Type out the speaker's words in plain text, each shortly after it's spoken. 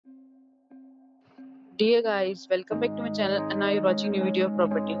Dear guys, welcome back to my channel and now you're watching new video of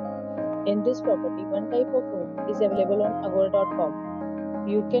property. In this property, one type of room is available on agora.com.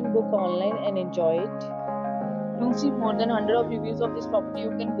 You can book online and enjoy it. To see more than 100 of reviews of this property, you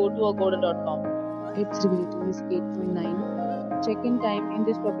can go to agora.com. Its rating is 8.9. Check-in time in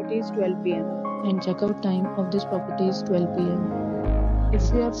this property is 12 pm and check-out time of this property is 12 pm. If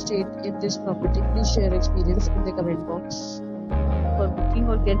you have stayed in this property, please share experience in the comment box. For booking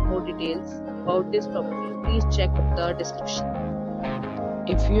or get more details about this property, please check the description.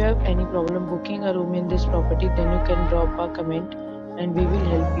 If you have any problem booking a room in this property, then you can drop a comment and we will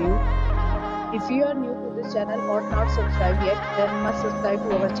help you. If you are new to this channel or not subscribed yet, then must subscribe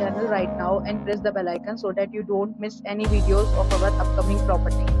to our channel right now and press the bell icon so that you don't miss any videos of our upcoming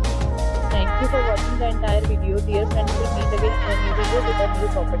property. Thank you for watching the entire video. Dear friends, we'll meet again in a new video with a new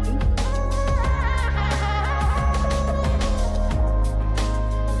property.